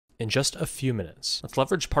in just a few minutes. Let's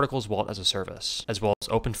leverage Particle's wallet as a service, as well as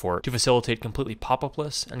Openfort, to facilitate completely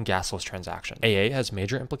Popupless and Gasless transactions. AA has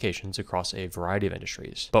major implications across a variety of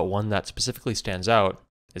industries, but one that specifically stands out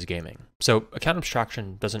is gaming. So account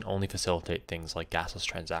abstraction doesn't only facilitate things like gasless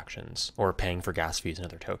transactions or paying for gas fees and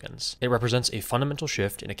other tokens. It represents a fundamental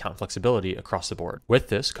shift in account flexibility across the board. With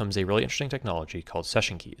this comes a really interesting technology called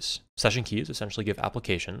session keys. Session keys essentially give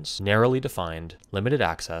applications narrowly defined, limited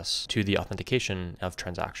access to the authentication of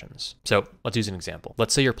transactions. So let's use an example.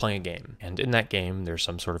 Let's say you're playing a game, and in that game, there's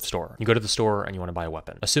some sort of store. You go to the store and you want to buy a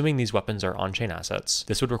weapon. Assuming these weapons are on-chain assets,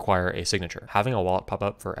 this would require a signature. Having a wallet pop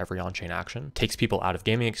up for every on-chain action takes people out of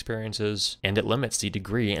gaming experiences, and it limits the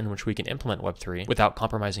degree in which we can implement Web3 without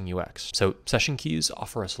compromising UX. So session keys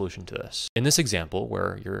offer a solution to this. In this example,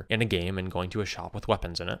 where you're in a game and going to a shop with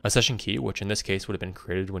weapons in it, a session key, which in this case would have been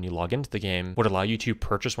created when you log into the game, would allow you to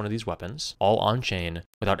purchase one of these weapons, all on-chain,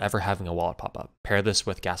 without ever having a wallet pop up. Pair this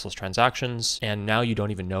with gasless transactions, and now you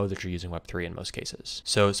don't even know that you're using Web3 in most cases.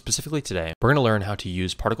 So specifically today, we're going to learn how to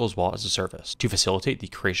use Particle's wallet as a service to facilitate the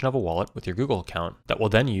creation of a wallet with your Google account that we'll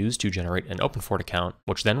then use to generate an Openfort account,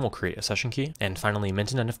 which then will create a session key, and finally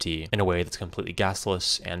mint an NFT in a way that's completely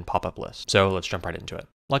gasless and pop-upless. So let's jump right into it.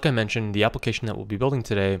 Like I mentioned, the application that we'll be building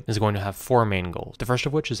today is going to have 4 main goals. The first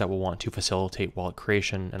of which is that we'll want to facilitate wallet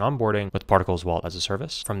creation and onboarding with Particle's wallet as a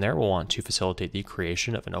service. From there, we'll want to facilitate the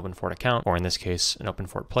creation of an Openfort account, or in this case, an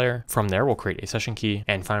Openfort player. From there, we'll create a session key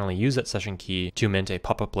and finally use that session key to mint a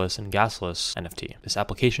pop-upless and gasless NFT. This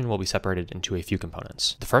application will be separated into a few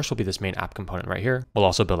components. The first will be this main app component right here. We'll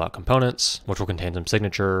also build out components, which will contain some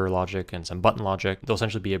signature logic and some button logic. They'll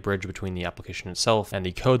essentially be a bridge between the application itself and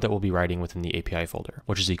the code that we'll be writing within the API folder,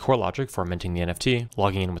 which is the core logic for minting the NFT,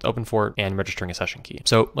 logging in with Openfort, and registering a session key.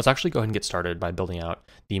 So let's actually go ahead and get started by building out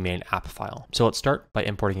the main app file. So let's start by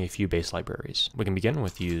importing a few base libraries. We can begin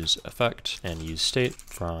with use effect and use state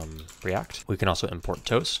from React. We can also import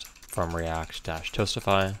toast from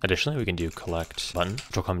react-toastify. Additionally, we can do collect button,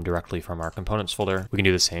 which will come directly from our components folder. We can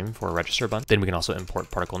do the same for register button. Then we can also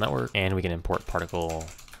import particle network, and we can import particle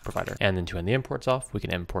provider. And then to end the imports off, we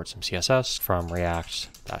can import some CSS from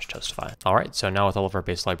react-toastify. All right, so now with all of our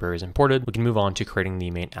base libraries imported, we can move on to creating the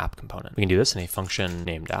main app component. We can do this in a function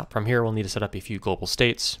named app. From here, we'll need to set up a few global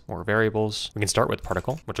states or variables. We can start with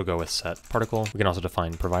particle, which will go with set particle. We can also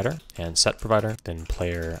define provider and set provider, then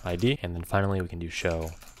player ID, and then finally we can do show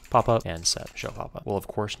pop-up and set show pop-up. We'll of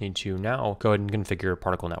course need to now go ahead and configure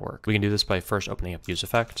particle network. We can do this by first opening up use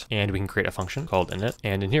effect, and we can create a function called init.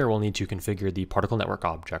 And in here, we'll need to configure the particle network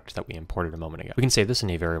object that we imported a moment ago. We can save this in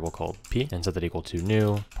a variable called p and set that equal to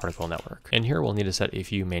new particle network. And here we'll need to set a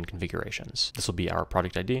few main configurations. This will be our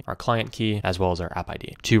project ID, our client key, as well as our app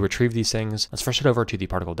ID. To retrieve these things, let's first head over to the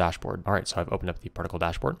particle dashboard. All right, so I've opened up the particle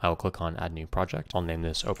dashboard. I will click on add new project. I'll name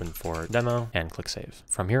this Openfort demo and click save.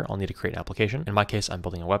 From here, I'll need to create an application. In my case, I'm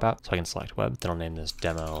building a web app, so I can select web, then I'll name this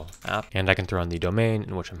demo app, and I can throw in the domain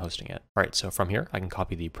in which I'm hosting it. All right, so from here, I can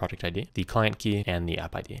copy the project ID, the client key, and the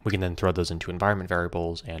app ID. We can then throw those into environment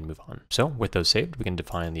variables and move on. So with those saved, we can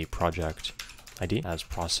define the project ID as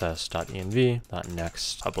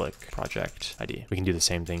process.env.next public project ID. We can do the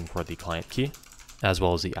same thing for the client key as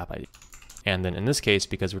well as the app ID. And then in this case,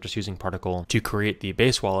 because we're just using Particle to create the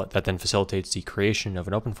base wallet that then facilitates the creation of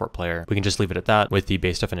an Openfort player, we can just leave it at that with the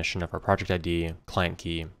base definition of our project ID, client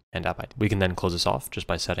key, and app ID. We can then close this off just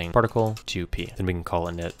by setting Particle to p. Then we can call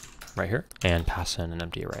init right here and pass in an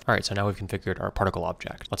empty array. All right, so now we've configured our particle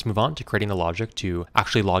object. Let's move on to creating the logic to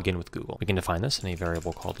actually log in with Google. We can define this in a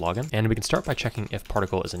variable called login, and we can start by checking if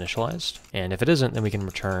particle is initialized. And if it isn't, then we can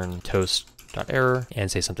return toast.error and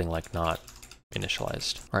say something like not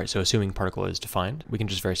initialized. All right, so assuming particle is defined, we can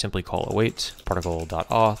just very simply call await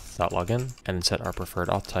particle.auth.login and then set our preferred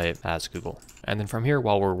auth type as Google. And then from here,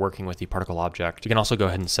 while we're working with the particle object, you can also go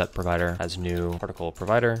ahead and set provider as new particle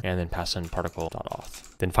provider and then pass in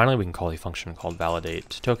particle.auth. Then finally, we can call a function called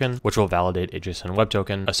validate token, which will validate a JSON web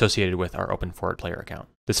token associated with our Openfort player account.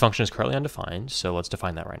 This function is currently undefined, so let's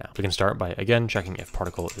define that right now. We can start by, again, checking if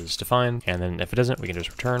particle is defined, and then if it isn't, we can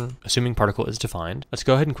just return. Assuming particle is defined, let's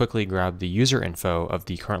go ahead and quickly grab the user info of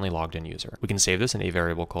the currently logged in user. We can save this in a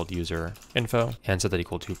variable called user info and set that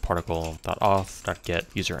equal to particle.auth.get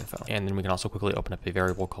user info. And then we can also quickly open up a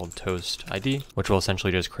variable called toast ID, which will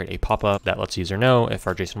essentially just create a pop-up that lets user know if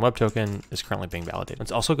our JSON web token is currently being validated.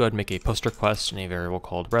 Let's also go ahead and make a post request in a variable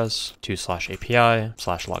called res to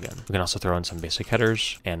 /API/login. We can also throw in some basic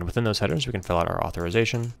headers, and within those headers, we can fill out our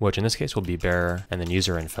authorization, which in this case will be bearer and then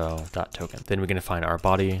user info.token. Then we can define our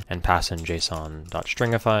body and pass in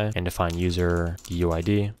JSON.stringify and define user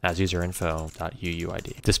UID as user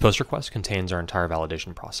info.uuid. This post request contains our entire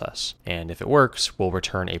validation process, and if it works, we'll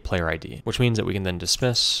return a player ID, which means that we can then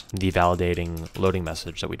dismiss the validating loading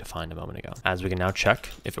message that we defined a moment ago, as we can now check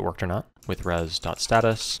if it worked or not with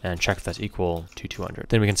res.status and check if that's equal to 200.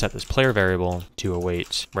 Then we can set this player variable to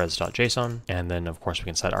await res.json, and then of course we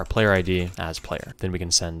can set our player ID as player. Then we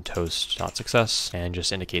can send toast.success and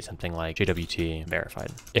just indicate something like JWT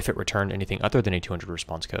verified. If it returned anything other than a 200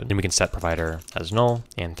 response code, then we can set provider as null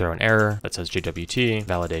and throw an error that says JWT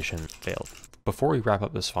validation failed. Before we wrap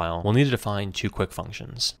up this file, we'll need to define two quick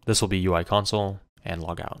functions. This will be UI console and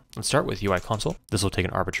logout. Let's start with UI console. This will take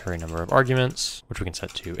an arbitrary number of arguments, which we can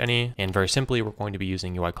set to any, and very simply, we're going to be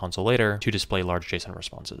using UI console later to display large JSON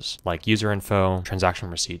responses, like user info,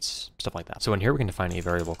 transaction receipts, stuff like that. So in here, we can define a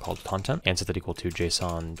variable called content and set that equal to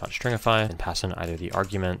json.stringify and pass in either the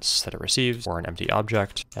arguments that it receives or an empty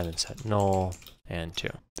object, and then set null and 2.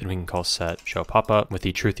 Then we can call set show popup with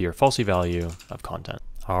the truthy or falsy value of content.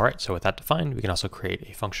 All right, so with that defined, we can also create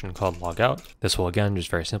a function called logout. This will again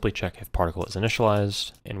just very simply check if particle is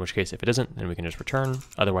initialized, in which case if it isn't, then we can just return.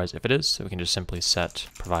 Otherwise, if it is, we can just simply set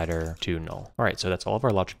provider to null. All right, so that's all of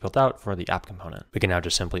our logic built out for the app component. We can now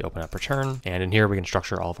just simply open up return, and in here we can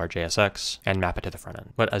structure all of our JSX and map it to the front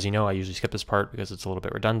end. But as you know, I usually skip this part because it's a little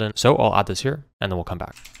bit redundant. So I'll add this here, and then we'll come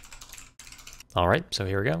back. All right, so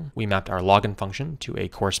here we go. We mapped our login function to a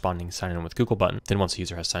corresponding sign in with Google button. Then once the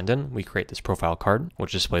user has signed in, we create this profile card,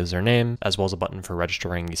 which displays their name, as well as a button for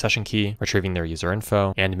registering the session key, retrieving their user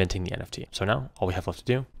info, and minting the NFT. So now all we have left to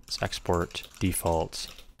do is export default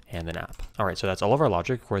and an app. All right, so that's all of our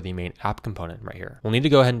logic for the main app component right here. We'll need to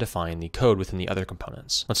go ahead and define the code within the other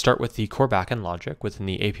components. Let's start with the core backend logic within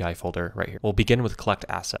the API folder right here. We'll begin with collect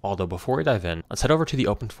asset. Although before we dive in, let's head over to the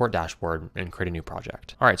Openfort dashboard and create a new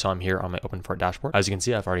project. All right, so I'm here on my Openfort dashboard. As you can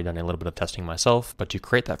see, I've already done a little bit of testing myself, but to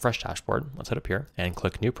create that fresh dashboard, let's head up here and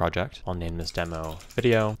click new project. I'll name this demo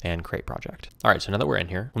video and create project. All right, so now that we're in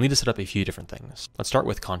here, we'll need to set up a few different things. Let's start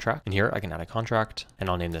with contract. And here I can add a contract and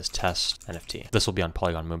I'll name this test NFT. This will be on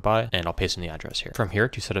Polygon Mumbai, and I'll paste in the address here. From here,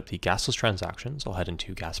 to set up the gasless transactions, I'll head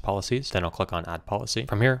into gas policies, then I'll click on add policy.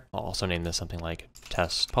 From here, I'll also name this something like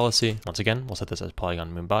test policy. Once again, we'll set this as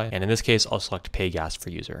Polygon Mumbai, and in this case, I'll select pay gas for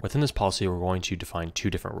user. Within this policy, we're going to define two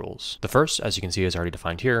different rules. The first, as you can see is already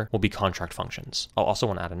defined here, will be contract functions. I'll also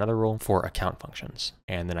want to add another rule for account functions,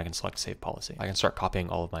 and then I can select save policy. I can start copying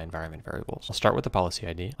all of my environment variables. I'll start with the policy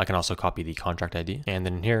ID. I can also copy the contract ID, and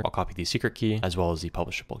then in here, I'll copy the secret key as well as the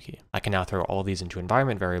publishable key. I can now throw all of these into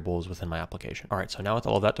environment variables within my application. All right, so now with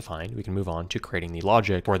all of that defined, we can move on to creating the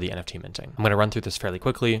logic for the NFT minting. I'm going to run through this fairly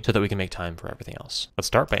quickly so that we can make time for everything else. Let's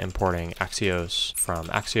start by importing Axios from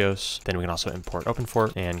Axios. Then we can also import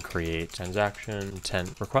Openfort and create transaction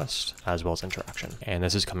intent request as well as interaction. And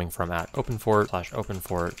this is coming from at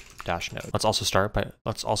Openfort/Openfort-node. Let's also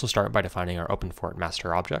start by defining our Openfort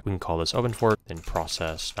master object. We can call this Openfort, then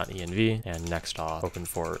process.env, and next off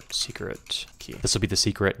Openfort secret key. This will be the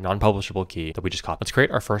secret non-publishable key that we just copied. Let's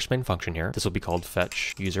create our first main function here. This will be called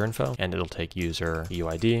fetch user info, and it'll take user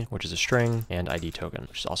UID, which is a string, and ID token,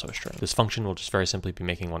 which is also a string. This function will just very simply be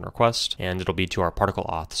making one request, and it'll be to our particle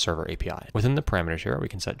auth server API. Within the parameters here, we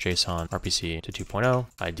can set JSON RPC to 2.0,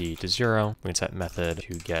 ID to 0. We can set method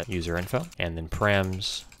to get user info, and then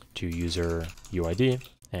params to user UID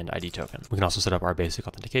and ID token. We can also set up our basic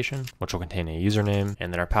authentication, which will contain a username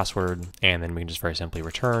and then our password, and then we can just very simply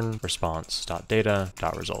return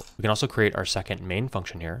response.data.result. We can also create our second main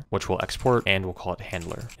function here, which will export, and we'll call it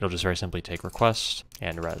handler. It'll just very simply take request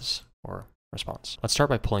and res, or response. Let's start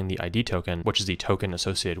by pulling the ID token, which is the token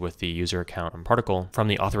associated with the user account and particle, from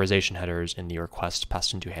the authorization headers in the request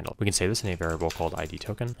passed into handle. We can save this in a variable called ID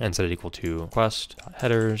token and set it equal to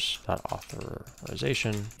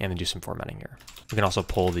request.headers.authorization, and then do some formatting here. We can also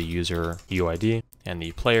pull the user UID and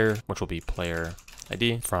the player, which will be player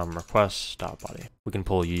ID, from request.body. We can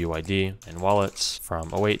pull UUID and wallets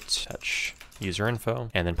from await fetch user info,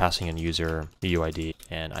 and then passing in user, the UID,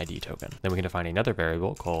 and ID token. Then we can define another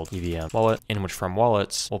variable called EVM wallet, in which from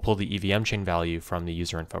wallets, we'll pull the EVM chain value from the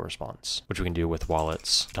user info response, which we can do with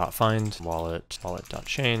wallets.find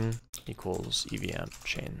wallet.chain equals EVM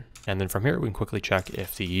chain. And then from here, we can quickly check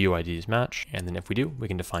if the UUIDs match. And then if we do, we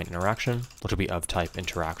can define interaction, which will be of type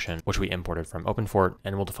interaction, which we imported from Openfort,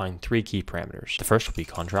 and we'll define three key parameters. The first will be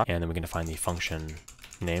contract, and then we can define the function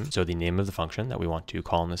name, so the name of the function that we want to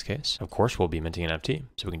call in this case. Of course, we'll be minting an NFT,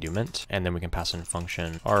 so we can do mint, and then we can pass in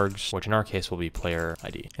function args, which in our case will be player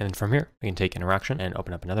ID. And then from here, we can take interaction and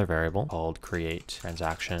open up another variable called create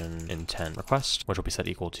transaction intent request, which will be set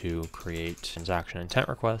equal to create transaction intent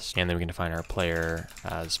request, and then we can define our player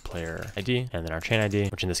as player ID, and then our chain ID,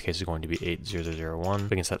 which in this case is going to be 80001.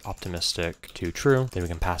 We can set optimistic to true, then we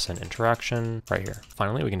can pass in interaction right here.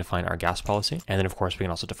 Finally, we can define our gas policy, and then of course we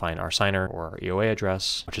can also define our signer or our EOA address,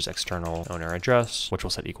 address, which is external owner address, which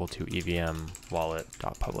we'll set equal to EVM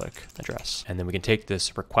wallet.public address. And then we can take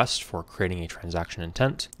this request for creating a transaction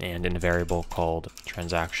intent, and in a variable called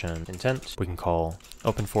transaction intent, we can call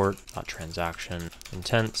openfort.transaction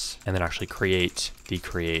intent, and then actually create the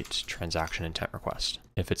create transaction intent request.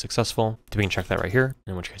 If it's successful, we can check that right here,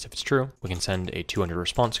 in which case if it's true, we can send a 200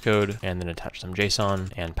 response code and then attach some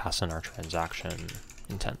JSON and pass in our transaction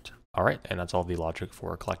intent. All right, and that's all the logic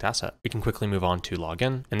for collect asset. We can quickly move on to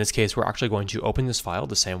login. In this case, we're actually going to open this file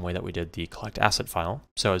the same way that we did the collect asset file.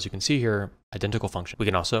 So as you can see here, identical function. We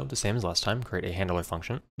can also, the same as last time, create a handler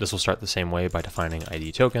function. This will start the same way by defining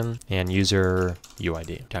ID token and user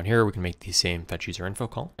UID. Down here, we can make the same fetch user info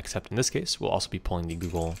call, except in this case, we'll also be pulling the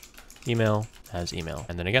Google email as email.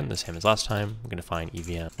 And then again, the same as last time, we're going to define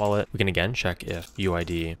EVM wallet. We can again check if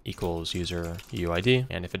UID equals user UID.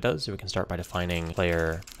 And if it does, we can start by defining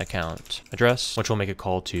player account address, which will make a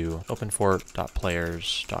call to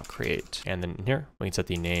openfort.players.create. And then in here, we can set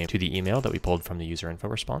the name to the email that we pulled from the user info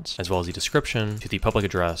response, as well as the description to the public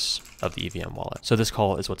address of the EVM wallet. So this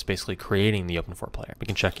call is what's basically creating the Openfort player. We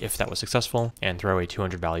can check if that was successful and throw a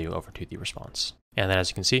 200 value over to the response. And then as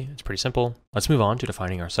you can see, it's pretty simple. Let's move on to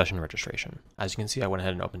defining our session registration. As you can see, I went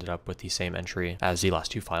ahead and opened it up with the same entry as the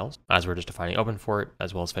last two files, as we're just defining Openfort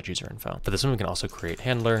as well as fetch user info. For this one, we can also create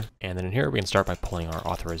handler. And then in here, we can start by pulling our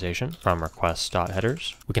authorization from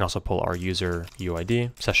request.headers. We can also pull our user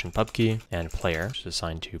UID, session pub key, and player, which is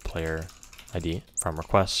assigned to player ID from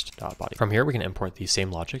request.body. From here, we can import the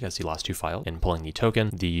same logic as the last two files in pulling the token,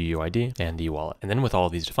 the UUID, and the wallet. And then with all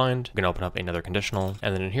of these defined, we can open up another conditional.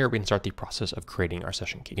 And then in here, we can start the process of creating our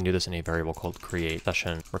session key. We can do this in a variable called create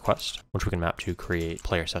session request, which we can map to create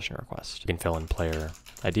player session request. We can fill in player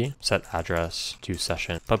ID, set address to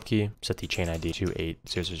session pub key, set the chain ID to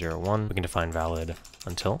 80001. We can define valid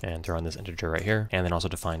until and throw in this integer right here, and then also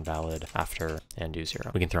define valid after and do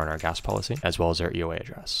 0. We can throw in our gas policy as well as our EOA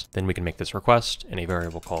address. Then we can make this request in a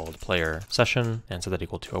variable called player session and set that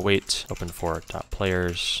equal to await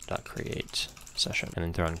openfort.players.create session, and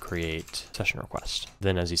then throw in create session request.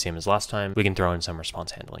 Then as the same as last time, we can throw in some response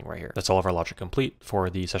handling right here. That's all of our logic complete for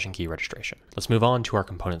the session key registration. Let's move on to our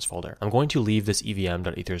components folder. I'm going to leave this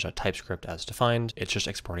evm.ethers.typescript as defined. It's just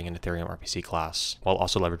exporting an Ethereum RPC class while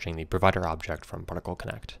also leveraging the provider object from Particle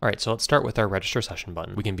Connect. All right, so let's start with our register session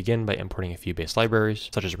button. We can begin by importing a few base libraries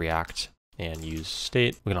such as React and use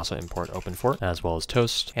state. We can also import Openfort as well as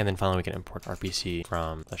Toast. And then finally, we can import RPC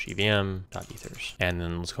from /evm.ethers. And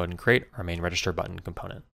then let's go ahead and create our main register button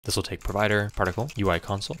component. This will take provider, particle, UI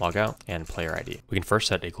console, logout, and player ID. We can first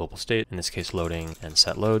set a global state, in this case loading and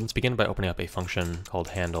set load. Let's begin by opening up a function called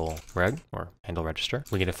handle reg or handle register.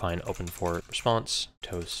 We can define Openfort response,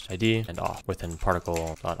 toast ID, and auth within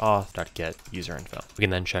particle.auth.get user info. We can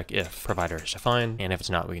then check if provider is defined, and if it's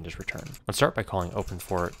not, we can just return. Let's start by calling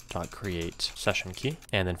openfort.create session key,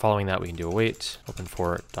 and then following that, we can do await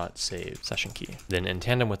openfort.save session key. Then in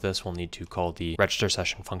tandem with this, we'll need to call the register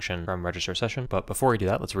session function from register session. But before we do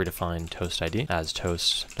that, let's redefine toast ID as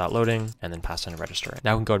toast.loading and then pass in a register.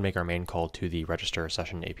 Now we can go and make our main call to the register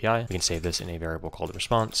session API. We can save this in a variable called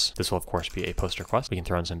response. This will of course be a post request. We can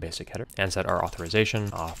throw in some basic header and set our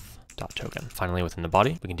authorization auth.token. Finally, within the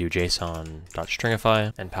body, we can do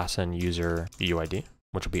json.stringify and pass in user UUID,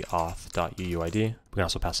 which will be auth.uuid. We can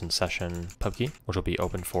also pass in session pub key, which will be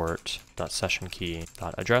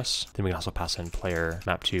openfort.sessionkey.address. Then we can also pass in player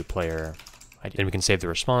map to player ID. Then we can save the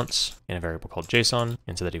response in a variable called JSON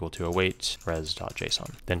and set that equal to await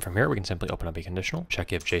res.json. Then from here, we can simply open up a conditional,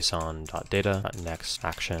 check if json.data.next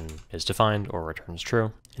action is defined or returns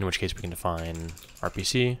true, in which case we can define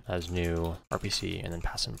RPC as new RPC and then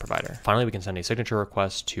pass in provider. Finally, we can send a signature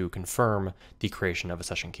request to confirm the creation of a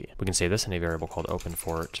session key. We can save this in a variable called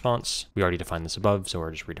openfort response. We already defined this above, so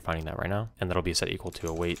we're just redefining that right now. And that'll be set equal to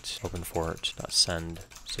await openfort.send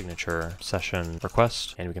signature session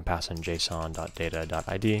request. And we can pass in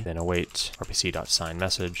json.data.id, then await rpc.sign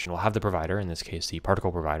message. And we'll have the provider, in this case, the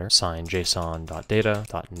particle provider, sign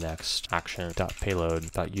json.data.next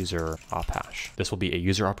action.payload.user op hash. This will be a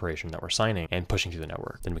user operation that we're signing and pushing to the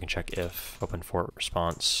network. Then we can check if Openfort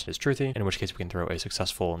response is truthy, in which case we can throw a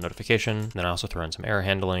successful notification. Then I also throw in some error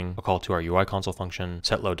handling, a call to our UI console function,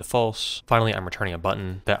 set load to false. Finally, I'm returning a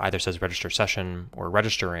button that either says register session or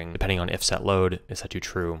registering, depending on if set load is set to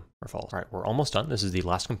true or false. All right, we're almost done. This is the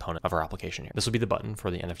last component of our application here. This will be the button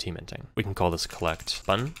for the NFT minting. We can call this collect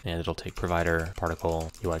button, and it'll take provider,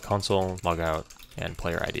 particle, UI console, logout, and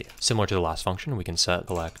player ID. Similar to the last function, we can set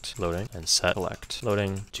collect loading and set collect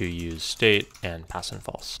loading to use state and pass in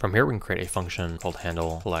false. From here, we can create a function called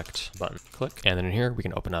handle collect button click. And then in here, we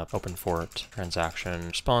can open up Openfort transaction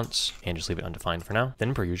response and just leave it undefined for now.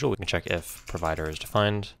 Then per usual, we can check if provider is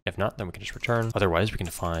defined. If not, then we can just return. Otherwise, we can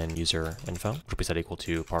define user info, which will be set equal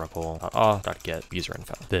to particle.aw.get user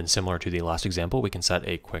info. Then similar to the last example, we can set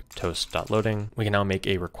a quick toast.loading. We can now make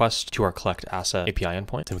a request to our collect asset API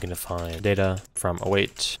endpoint. Then we can define data from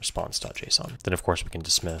await response.json. Then of course we can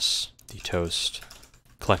dismiss the toast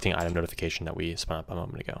collecting item notification that we spun up a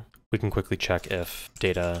moment ago. We can quickly check if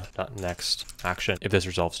data.next action. If this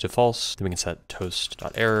resolves to false, then we can set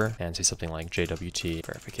toast.error and say something like JWT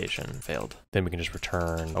verification failed. Then we can just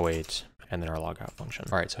return await and then our logout function.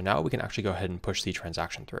 All right, so now we can actually go ahead and push the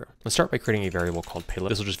transaction through. Let's start by creating a variable called payload.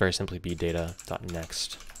 This will just very simply be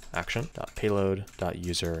data.next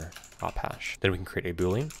action.payload.user op hash. Then we can create a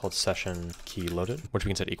boolean called session key loaded, which we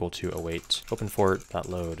can set equal to await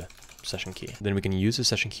openfort.load session key. Then we can use the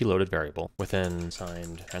session key loaded variable within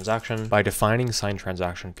signed transaction by defining signed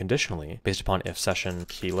transaction conditionally based upon if session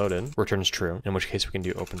key loaded returns true, in which case we can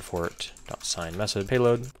do openfort.sign message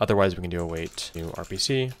payload. Otherwise we can do await new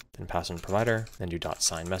RPC, then pass in provider, then do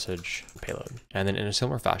 .sign message payload. And then in a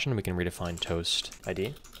similar fashion, we can redefine toast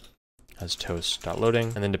ID as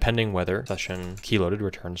toast.loading, and then depending whether session key loaded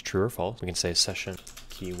returns true or false, we can say session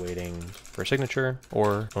key waiting for signature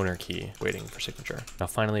or owner key waiting for signature. Now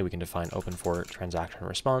finally, we can define Openfort transaction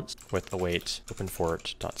response with await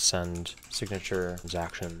openfort.send signature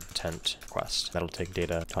transaction intent request. That'll take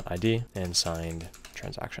data.id and signed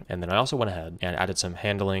transaction. And then I also went ahead and added some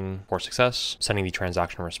handling for success, sending the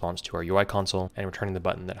transaction response to our UI console and returning the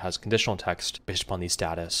button that has conditional text based upon the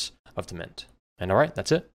status of the mint. And all right,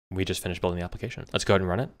 that's it. We just finished building the application. Let's go ahead and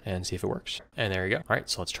run it and see if it works. And there you go. All right,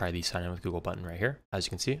 so let's try the sign in with Google button right here. As you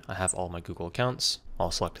can see, I have all my Google accounts. I'll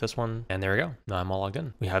select this one, and there we go. Now I'm all logged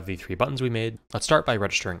in. We have the 3 buttons we made. Let's start by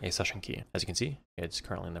registering a session key. As you can see, it's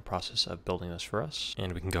currently in the process of building this for us,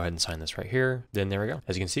 and we can go ahead and sign this right here. Then there we go.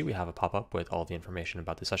 As you can see, we have a pop-up with all the information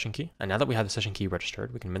about the session key. And now that we have the session key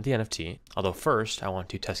registered, we can mint the NFT. Although first, I want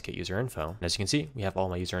to test get user info. And as you can see, we have all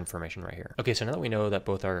my user information right here. Okay, so now that we know that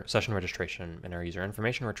both our session registration and our user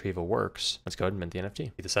information retrieval works, let's go ahead and mint the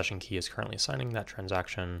NFT. The session key is currently signing that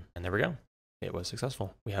transaction, and there we go. It was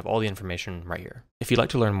successful. We have all the information right here. If you'd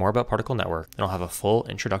like to learn more about Particle Network, then I'll have a full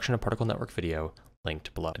introduction to Particle Network video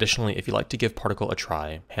linked below. Additionally, if you'd like to give Particle a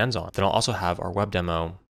try hands-on, then I'll also have our web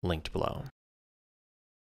demo linked below.